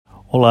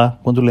Olá,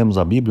 quando lemos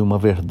a Bíblia, uma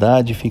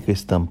verdade fica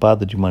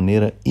estampada de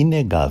maneira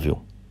inegável.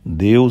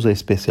 Deus é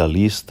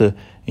especialista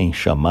em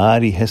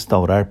chamar e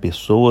restaurar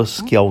pessoas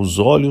que aos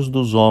olhos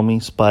dos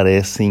homens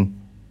parecem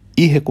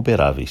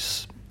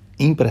irrecuperáveis,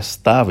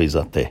 imprestáveis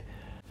até.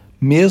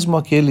 Mesmo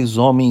aqueles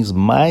homens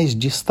mais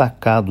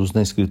destacados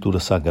na Escritura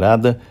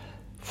Sagrada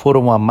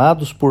foram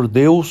amados por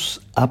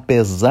Deus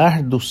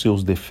apesar dos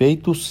seus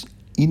defeitos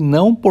e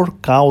não por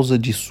causa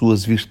de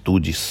suas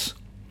virtudes.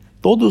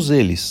 Todos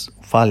eles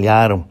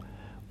falharam,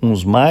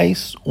 uns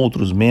mais,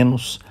 outros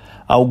menos,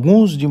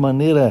 alguns de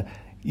maneira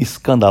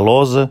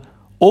escandalosa,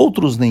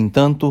 outros nem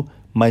tanto,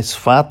 mas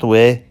fato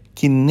é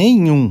que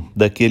nenhum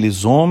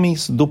daqueles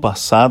homens do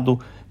passado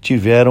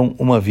tiveram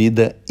uma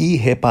vida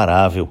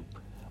irreparável.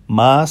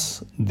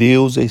 Mas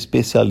Deus é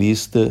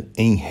especialista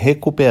em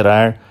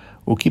recuperar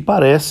o que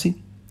parece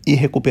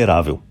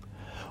irrecuperável.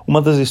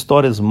 Uma das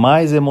histórias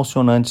mais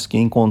emocionantes que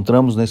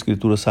encontramos na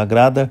Escritura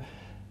Sagrada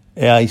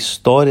é a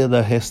história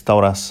da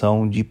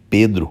restauração de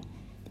Pedro.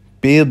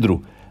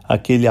 Pedro,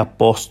 aquele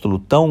apóstolo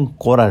tão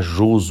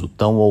corajoso,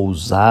 tão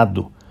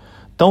ousado,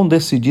 tão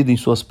decidido em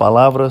suas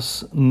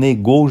palavras,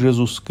 negou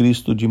Jesus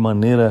Cristo de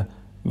maneira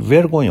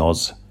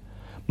vergonhosa.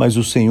 Mas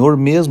o Senhor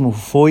mesmo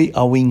foi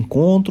ao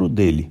encontro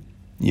dele.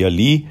 E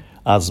ali,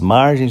 às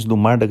margens do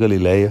Mar da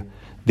Galileia,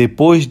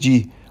 depois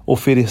de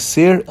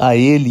oferecer a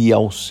ele e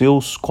aos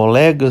seus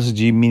colegas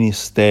de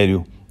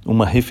ministério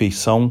uma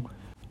refeição,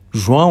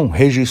 João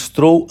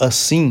registrou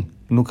assim,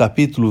 no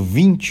capítulo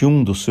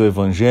 21 do seu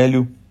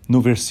Evangelho, no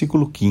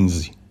versículo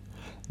 15.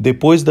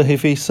 Depois da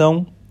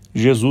refeição,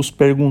 Jesus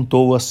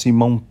perguntou a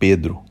Simão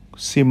Pedro: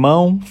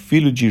 Simão,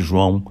 filho de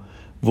João,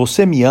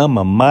 você me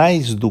ama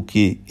mais do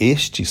que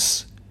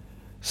estes?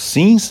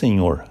 Sim,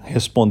 Senhor,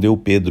 respondeu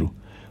Pedro.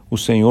 O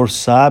Senhor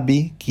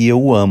sabe que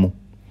eu o amo.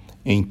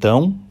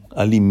 Então,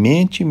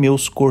 alimente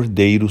meus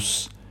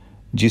cordeiros,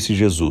 disse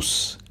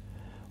Jesus.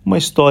 Uma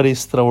história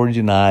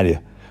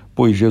extraordinária,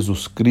 pois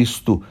Jesus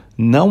Cristo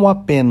não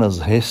apenas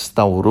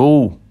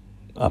restaurou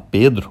a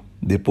Pedro,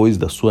 depois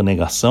da sua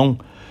negação,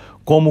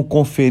 como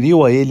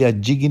conferiu a ele a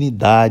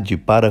dignidade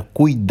para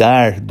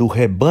cuidar do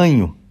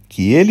rebanho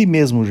que ele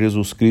mesmo,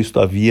 Jesus Cristo,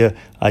 havia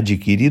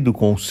adquirido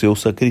com o seu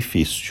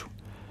sacrifício.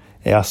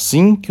 É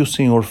assim que o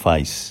Senhor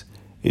faz.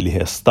 Ele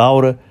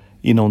restaura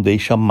e não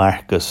deixa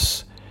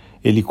marcas.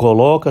 Ele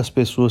coloca as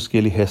pessoas que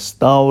ele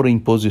restaura em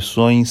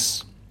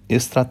posições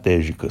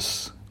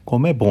estratégicas.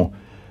 Como é bom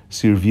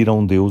servir a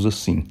um Deus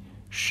assim,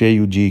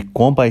 cheio de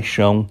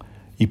compaixão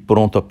e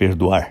pronto a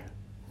perdoar.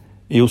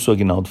 Eu sou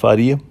Aguinaldo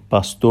Faria,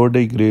 pastor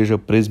da Igreja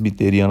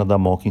Presbiteriana da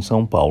Moca em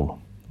São Paulo.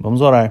 Vamos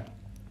orar.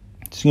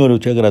 Senhor, eu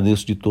te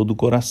agradeço de todo o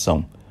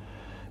coração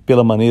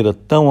pela maneira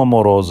tão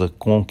amorosa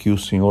com que o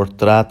Senhor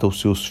trata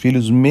os seus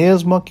filhos,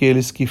 mesmo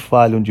aqueles que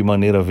falham de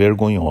maneira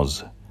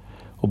vergonhosa.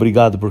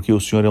 Obrigado porque o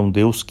Senhor é um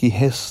Deus que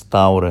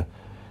restaura.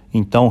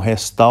 Então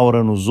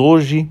restaura-nos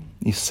hoje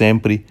e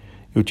sempre,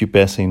 eu te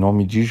peço em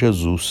nome de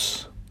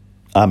Jesus.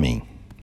 Amém.